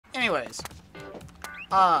Anyways.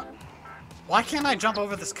 Why can't I jump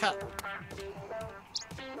over this cut?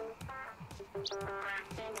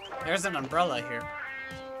 There's an umbrella here.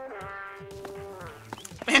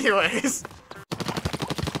 Anyways.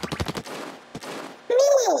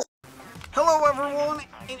 Hello everyone,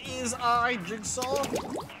 it is I, Jigsaw.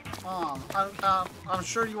 I'm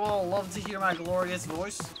sure you all love to hear my glorious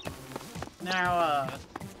voice. Now,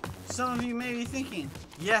 some of you may be thinking,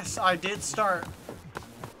 yes, I did start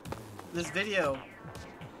this video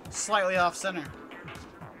slightly off center.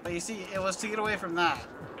 But you see, it was to get away from that.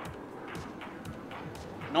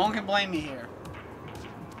 No one can blame me here.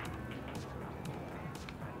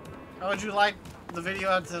 How would you like the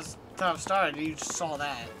video to have started? You just saw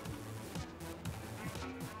that.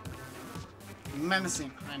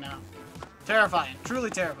 Menacing, I know. Terrifying, truly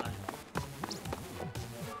terrifying.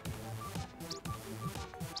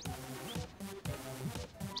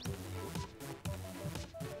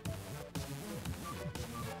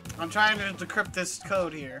 I'm trying to decrypt this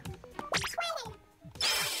code here.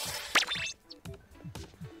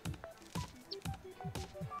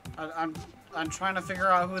 I'm trying to figure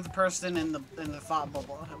out who the person in the thought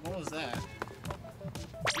bubble. What was that?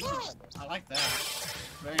 I like that.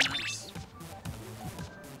 Very nice.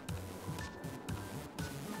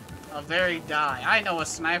 A very die. I know a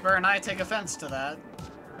sniper, and I take offense to that.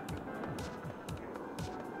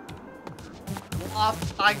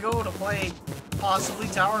 Off I go to play possibly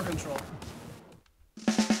tower control.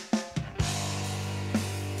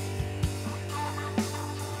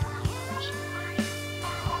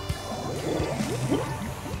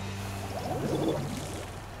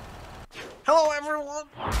 Hello everyone!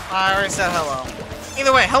 I already said hello.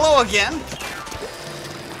 Either way, hello again!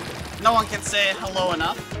 No one can say hello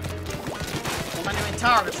enough. What am I doing?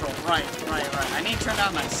 Tower control. Right. I need to turn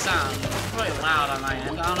down my sound. It's really loud on my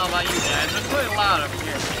end. I don't know about you guys, but it's really loud over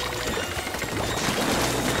here.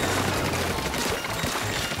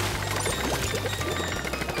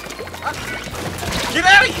 Get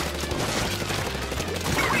out of here!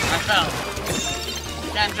 I fell.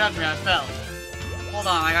 You can't judge me, I fell. Hold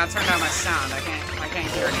on, I gotta turn down my sound. I can't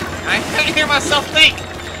hear anything. I can't hear myself think!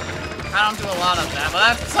 I don't do a lot of that, but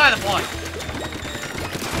that's beside the point.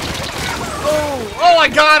 Oh, I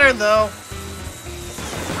got her though!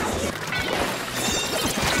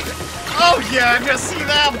 Oh yeah, just see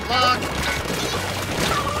that block!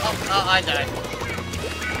 Oh, I died.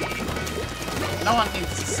 No one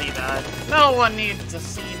needs to see that. No one needs to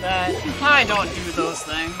see that. I don't do those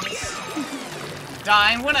things.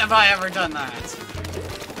 Dying, when have I ever done that?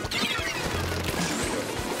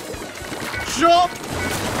 Jump!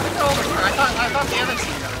 Get over here. I thought the other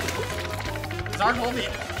team got it. Zark will be.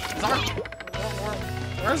 Zark.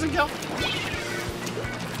 Where's it go?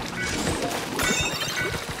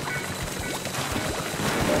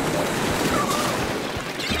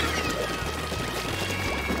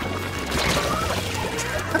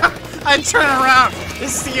 I turn around to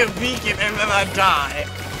see a beacon and then I die.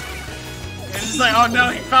 It's just like, oh no,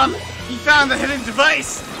 he found the hidden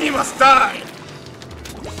device. He must die.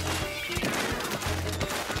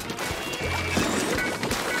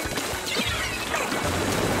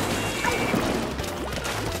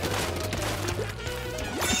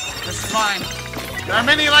 This is mine. There are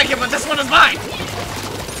many like it, but this one is mine.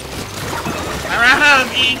 I ran out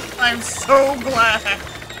of ink. I'm so glad.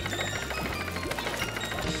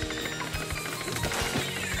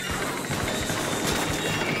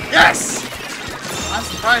 Yes! I'm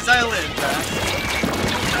surprised I lived that.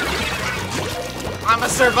 I'm a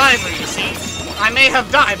survivor, you see. I may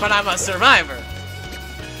have died, but I'm a survivor.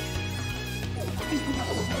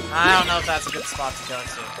 I don't know if that's a good spot to go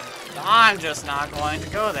to. But I'm just not going to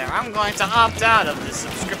go there. I'm going to opt out of this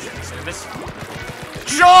subscription service.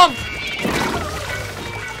 Jump!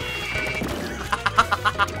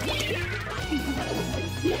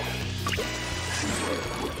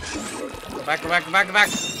 Go back.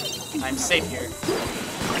 I'm safe here.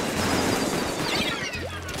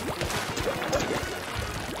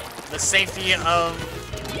 The safety of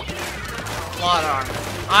plot armor.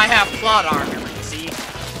 I have plot armor, you see.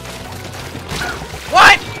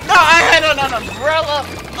 What? No, I had an umbrella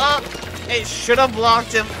up. It should have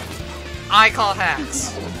blocked him. I call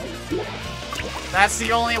hacks. That's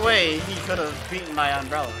the only way he could have beaten my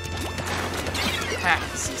umbrella.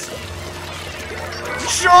 Hacks, you see.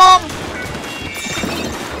 Jump!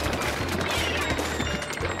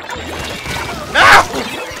 No!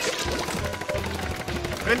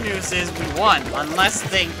 Good news is we won, unless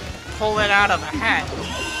they pull it out of a hat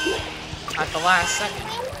at the last second.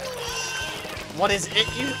 What is it,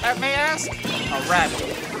 you may ask? A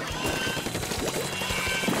rabbit.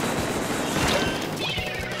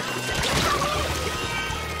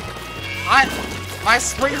 My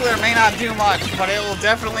sprinkler may not do much, but it will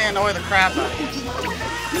definitely annoy the crap out of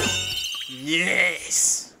you.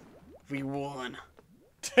 Yes! We won.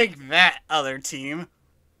 Take that, other team.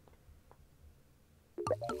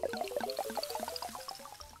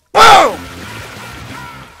 Boom!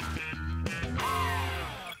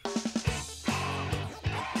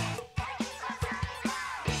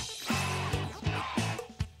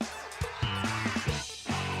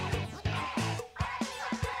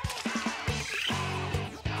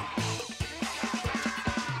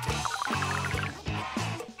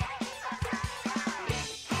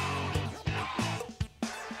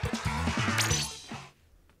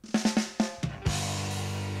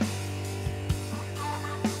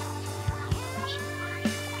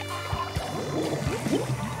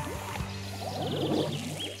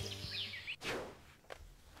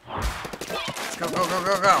 Go, go, go,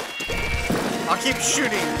 go, go. I'll keep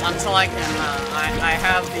shooting until I can, I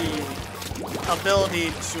have the ability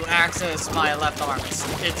to access my left arm.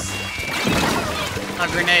 It's a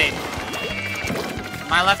grenade.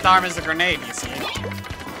 My left arm is a grenade, you see.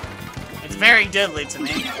 It's very deadly to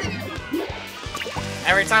me.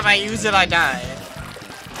 Every time I use it, I die.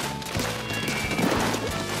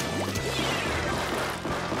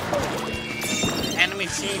 The enemy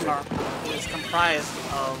team is comprised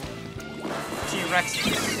of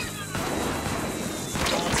T-Rexes.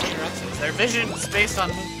 All T-Rexes. Their vision is based on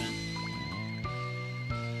movement.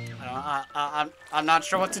 I'm not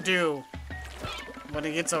sure what to do when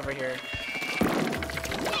it gets over here.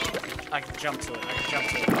 I can jump to it. I can jump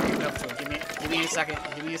to it. I can jump to it. Give me a second.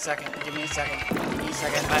 Give me a second. Give me a second. Give me a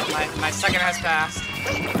second. My second has passed.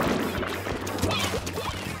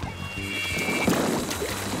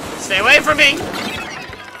 Stay away from me!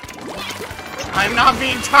 I'm not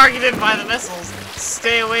being targeted by the missiles.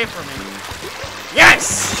 Stay away from me.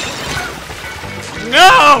 Yes!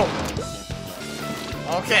 No!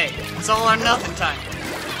 Okay, it's all or nothing time.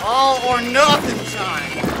 All or nothing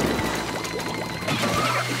time.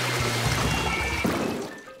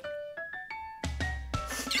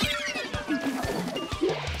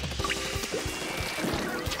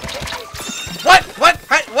 What? What?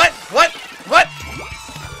 What? What? What?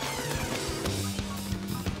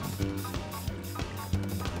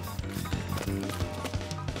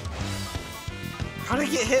 How did I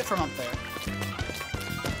get hit from up there?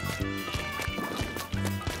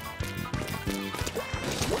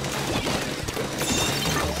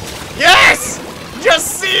 Yes! Just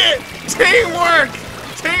see it! Teamwork!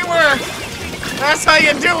 Teamwork! That's how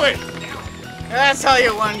you do it! That's how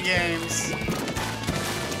you win games.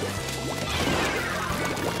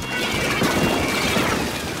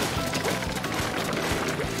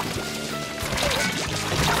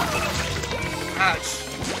 Ouch.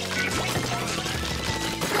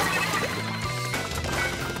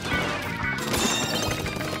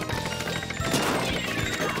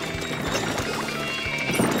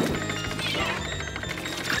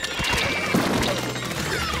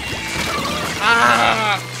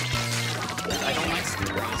 Ah! I don't like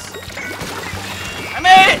stories. I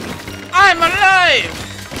made it! I'm alive!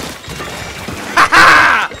 Ha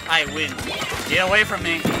ha! I win. Get away from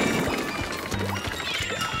me.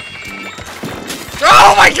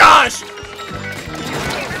 Oh my gosh!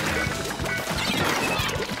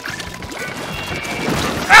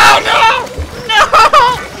 Oh no! No!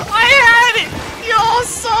 I had it! Y'all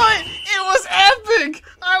saw it! It was epic!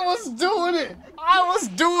 I was doing it! I was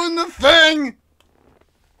doing the thing!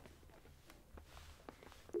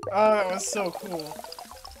 Oh, that was so cool.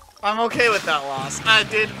 I'm okay with that loss. I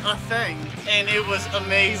did a thing, and it was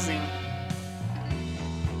amazing.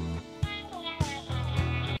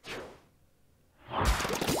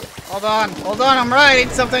 Hold on, I'm writing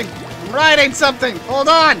something! I'm writing something! Hold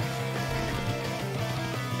on!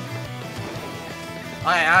 Oh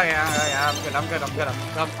yeah, I'm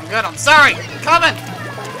good, I'm sorry! I'm coming!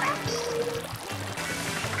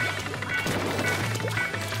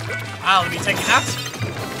 Ah, let me take that.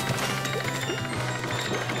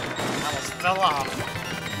 I almost fell off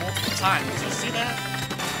multiple times. Did you see that?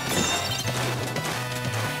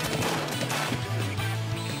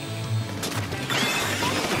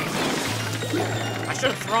 I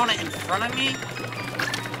should have thrown it in front of me,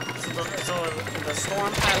 so the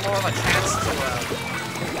storm had more of a chance to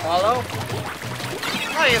follow.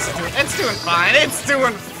 Oh, yes, it's doing fine. It's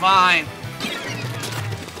doing fine.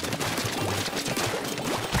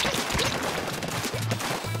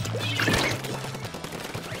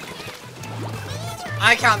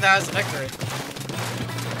 I count that as a victory.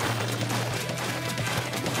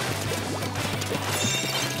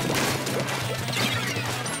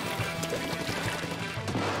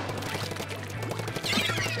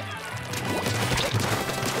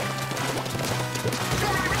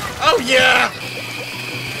 Oh yeah!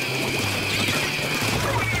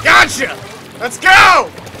 Gotcha! Let's go!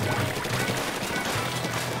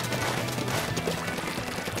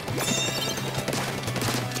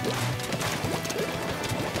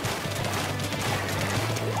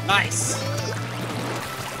 Nice.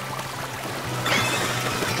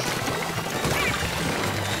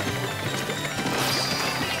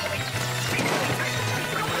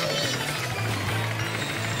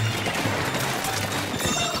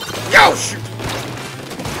 Yo, shoot!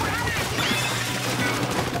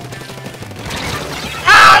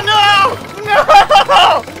 Ah, no! No!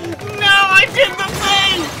 No, I did the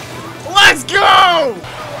thing! Let's go!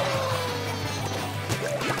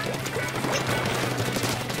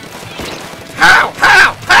 How?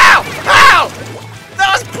 How? How? How? That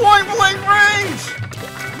was point blank range!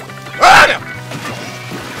 Ah, no.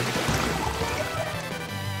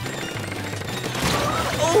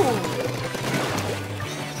 Ooh.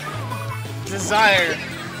 Desire.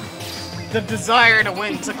 The desire to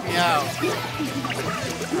win took me out.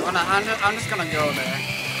 I'm just gonna go there.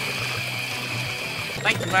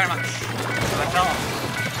 Thank you very much. I fell off.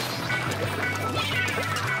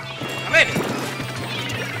 I made it.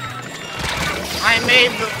 I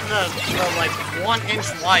made the like 1 inch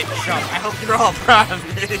wide jump. I hope you're all proud of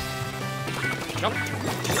me. Jump.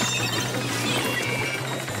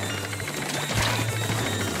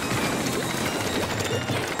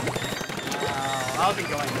 I'll be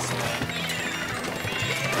going this way.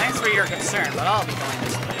 Thanks for your concern, but I'll be going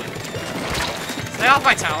this way. Stay off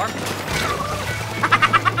my tower.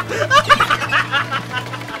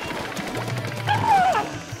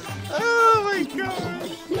 Oh my god.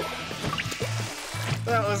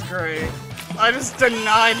 That was great. I just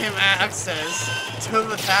denied him access to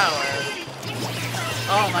the tower.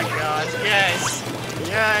 Oh my god. Yes.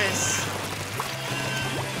 Yes.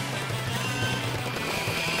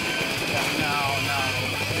 No, no.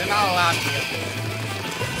 You're not allowed to be up there.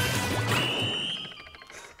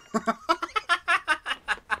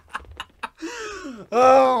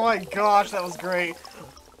 Oh my gosh, that was great.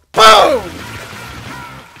 Boom!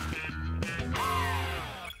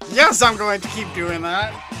 Yes, I'm going to keep doing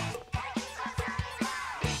that.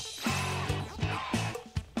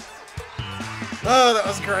 Oh, that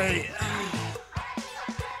was great.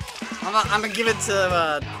 I'm gonna give it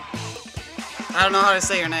to, I don't know how to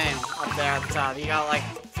say your name up there at the top. You got like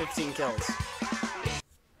 15 kills.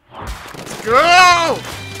 Let's go!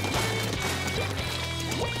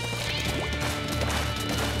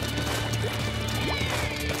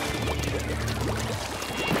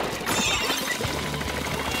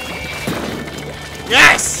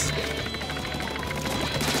 Yes!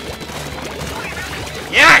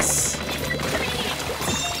 Yes!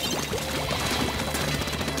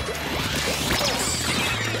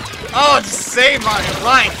 Oh, just save my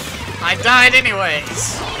life. I died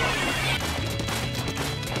anyways.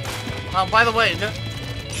 Oh, by the way,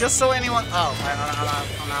 just so anyone. Oh,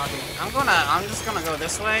 I'm just gonna go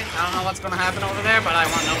this way. I don't know what's gonna happen over there, but I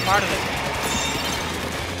want no part of it.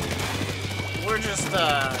 We're just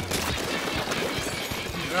there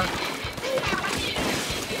we go.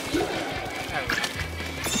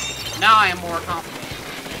 Now I am more confident.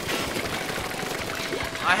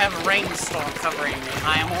 I have a rainstorm covering me.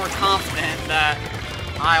 I am more confident that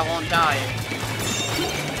I won't die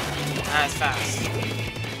as fast.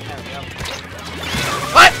 There we go.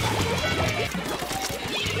 What?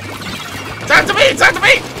 Time to me! Time to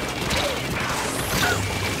me!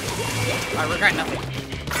 I regret nothing.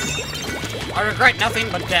 I regret nothing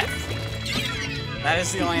but death. That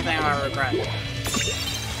is the only thing I regret.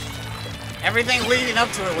 Everything leading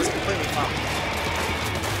up to it was completely fine.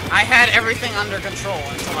 I had everything under control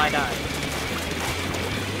until I died.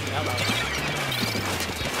 Hello.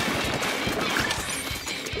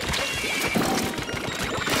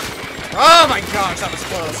 Oh my gosh, that was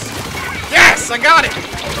close. Yes, I got it!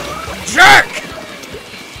 Jerk!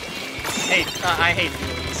 I hate these.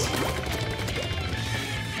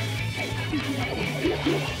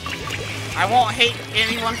 I won't hate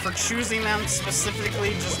anyone for choosing them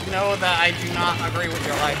specifically, just know that I do not agree with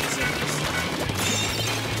your life decisions,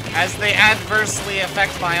 as they adversely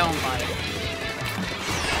affect my own life.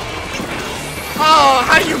 Oh,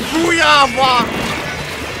 how do you booyah block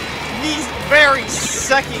these very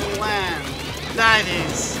second land? That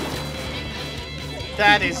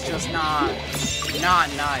is just not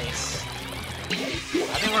nice.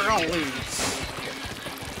 I think we're gonna lose.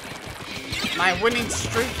 My winning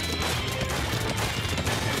streak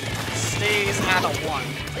stays at a 1.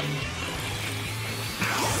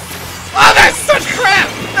 Oh, that's such crap!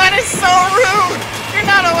 That is so rude! You're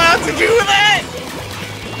not allowed to do that!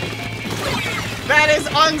 That is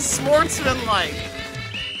unsportsmanlike.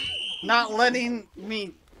 Not letting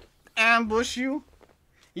me ambush you.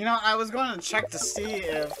 You know, I was going to check to see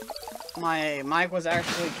if my mic was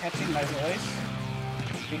actually catching my voice.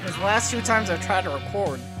 Because the last 2 times I've tried to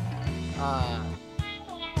record,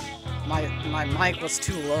 my mic was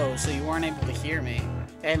too low, so you weren't able to hear me.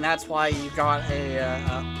 And that's why you got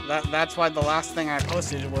a, that's why the last thing I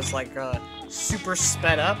posted was like, super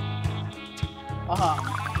sped up.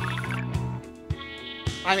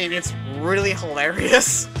 I mean, it's really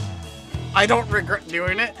hilarious. I don't regret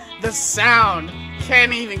doing it. The sound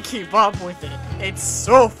can't even keep up with it. It's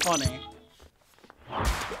so funny.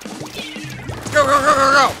 Go, go, go,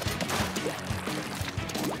 go, go!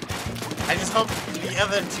 I just hope the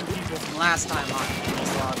other 2 people from last time aren't in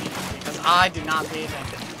this lobby, because I did not pay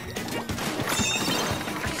attention.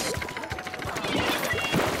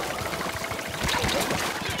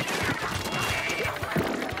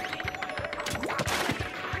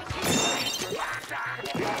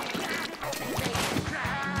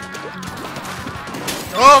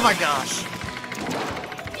 Oh my gosh!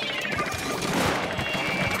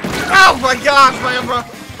 Oh my gosh!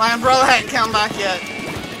 My umbrella hadn't come back yet.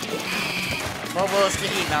 What was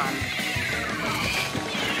getting done?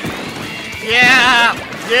 Yeah!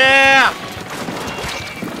 Yeah!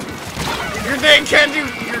 Your grenades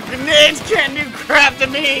can't do crap to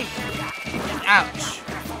me! Ouch.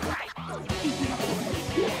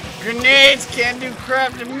 Grenades can't do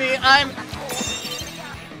crap to me.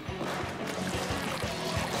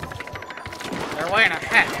 They're wearing a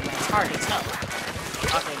hat, and it's hard to tell.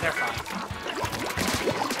 Okay, they're fine.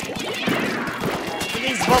 Get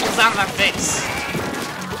these bubbles out of my face.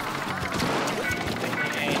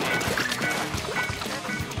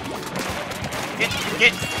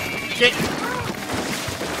 Get.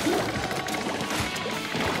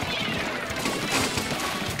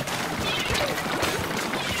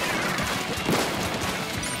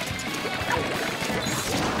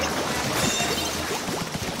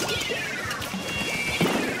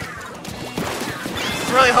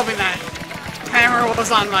 Really hoping that hammer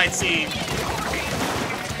was on my team.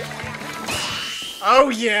 Oh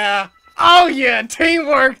yeah! Oh yeah!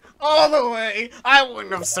 Teamwork all the way! I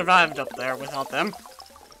wouldn't have survived up there without them.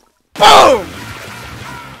 Boom!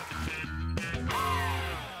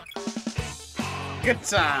 Good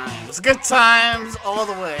times all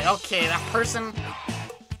the way. Okay, that person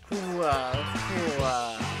who I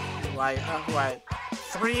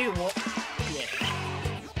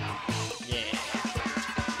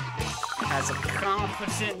has a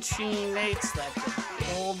competent teammates that can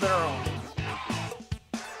hold their own.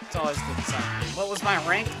 It's always a good time. What was my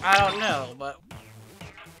rank? I don't know, but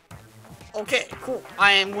okay, cool.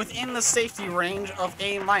 I am within the safety range of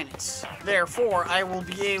A-. Therefore, I will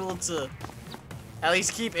be able to at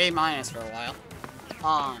least keep A- for a while.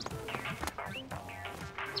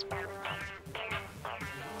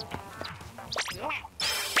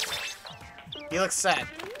 He looks sad.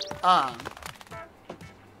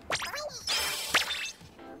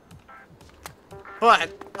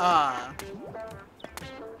 What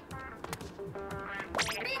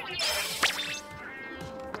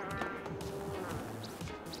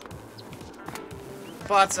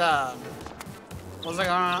was I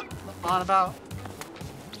going on about?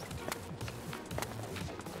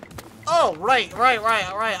 Oh, right.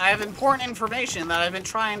 I have important information that I've been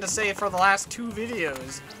trying to say for the last 2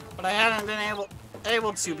 videos, but I haven't been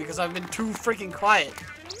able to because I've been too freaking quiet.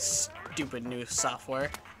 Stupid new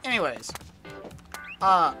software. Anyways,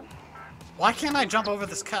 why can't I jump over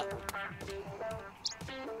this cut?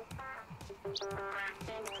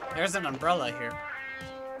 There's an umbrella here.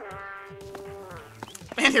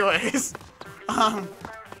 Anyways, on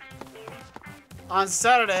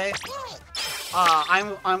Saturday,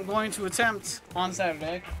 I'm going to attempt on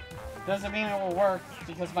Saturday. Doesn't mean it will work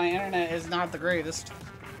because my internet is not the greatest.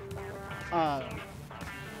 I'm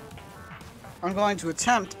going to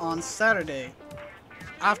attempt on Saturday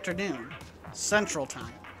afternoon, Central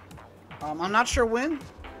Time. I'm not sure when.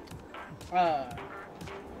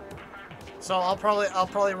 So I'll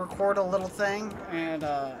probably record a little thing and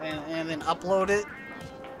then upload it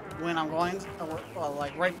when I'm going to,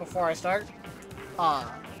 like right before I start.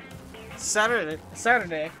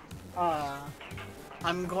 Saturday,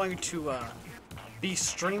 I'm going to be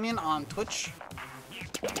streaming on Twitch,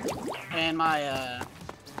 and my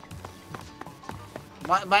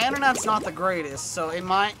internet's not the greatest, so it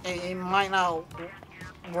might not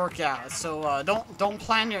work out. So don't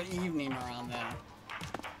plan your evening around that.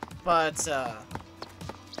 But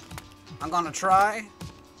I'm gonna try.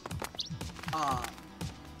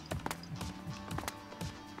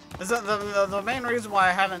 The main reason why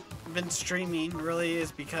I haven't been streaming really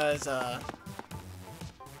is because,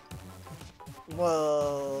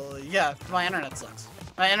 well, yeah, my internet sucks.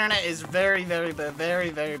 My internet is very, very, very,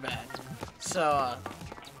 very bad. So,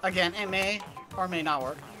 again, it may or may not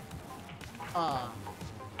work.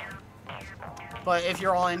 But if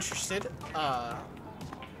you're all interested,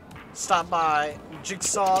 stop by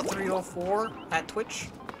Jigsaw 304 at Twitch,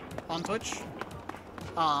 on Twitch.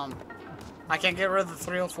 I can't get rid of the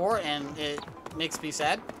 304 and it makes me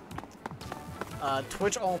sad.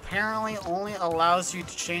 Twitch apparently only allows you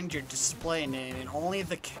to change your display name and only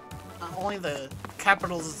the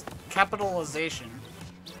capitalization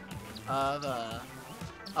of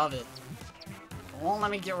it. It won't let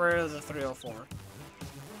me get rid of the 304.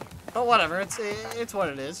 But whatever, it's what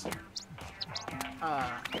it is.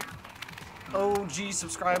 OG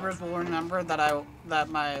subscribers will remember that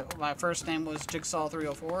my first name was Jigsaw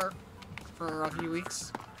 304 for a few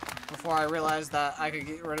weeks before I realized that I could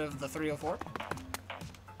get rid of the 304.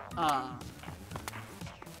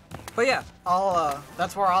 But yeah,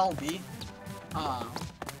 that's where I'll be.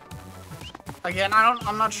 Again,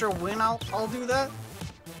 I'm not sure when I'll do that.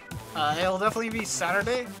 It'll definitely be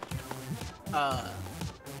Saturday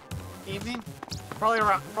evening, probably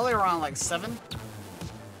around like 7,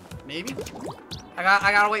 maybe. I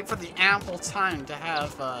gotta wait for the ample time to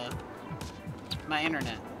have my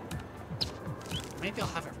internet. Maybe I'll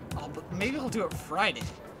have it. Maybe I'll do it Friday.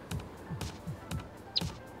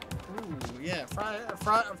 Ooh, yeah,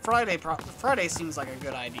 Friday seems like a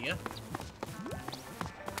good idea.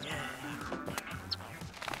 Yeah.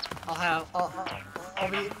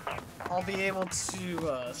 I'll be able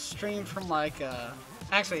to stream from like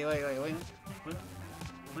actually wait.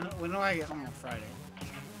 When do I get home on Friday?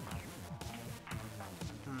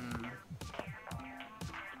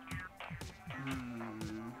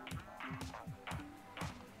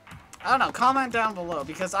 I don't know. Comment down below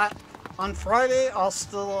because on Friday I'll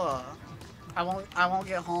still I won't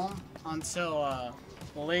get home until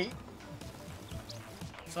late.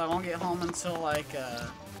 So I won't get home until like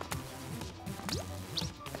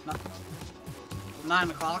 9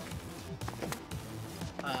 o'clock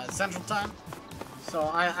Central Time. So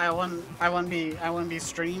I wouldn't be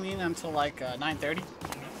streaming until like 9:30.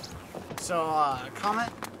 So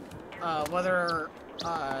comment whether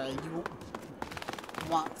you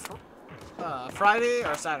want Friday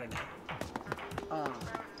or Saturday.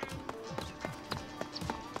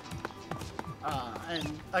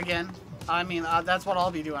 And again, I mean that's what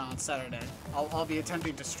I'll be doing on Saturday. I'll be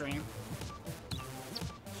attempting to stream.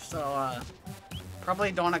 So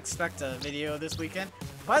probably don't expect a video this weekend.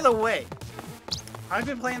 By the way, I've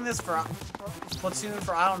been playing this for Splatoon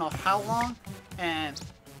for I don't know how long, and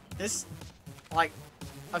this like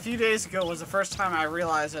a few days ago was the first time I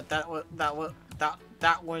realized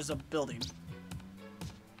that was a building.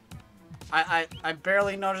 I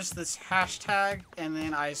barely noticed this hashtag, and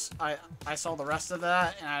then I saw the rest of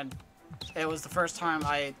that, and it was the first time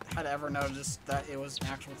I had ever noticed that it was an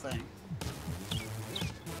actual thing.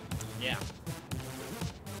 Yeah.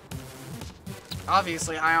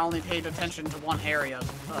 Obviously, I only paid attention to one area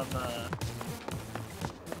of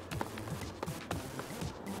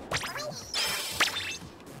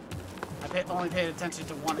only paid attention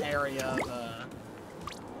to one area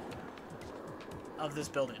of this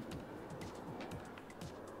building.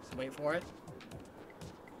 So wait for it.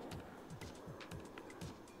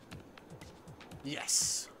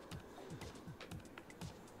 Yes.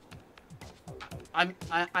 I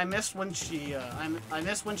missed when she I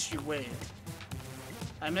missed when she waved.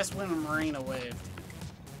 I missed when Marina waved.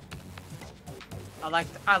 I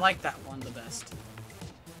like that one the best.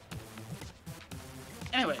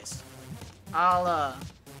 Anyways, I'll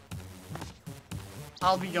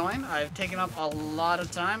be going. I've taken up a lot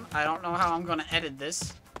of time. I don't know how I'm gonna edit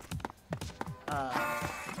this.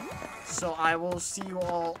 So I will see you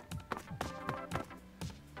all.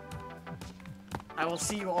 I will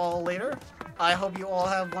see you all later. I hope you all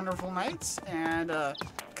have wonderful nights, and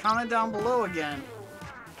comment down below again.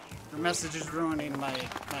 Your message is ruining my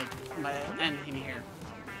ending here.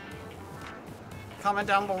 Comment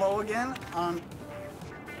down below again on.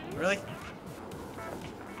 Really?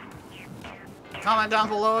 Comment down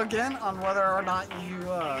below again on whether or not you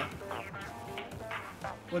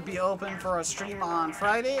would be open for a stream on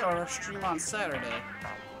Friday or a stream on Saturday.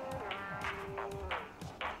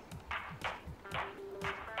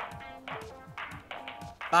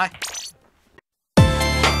 Bye.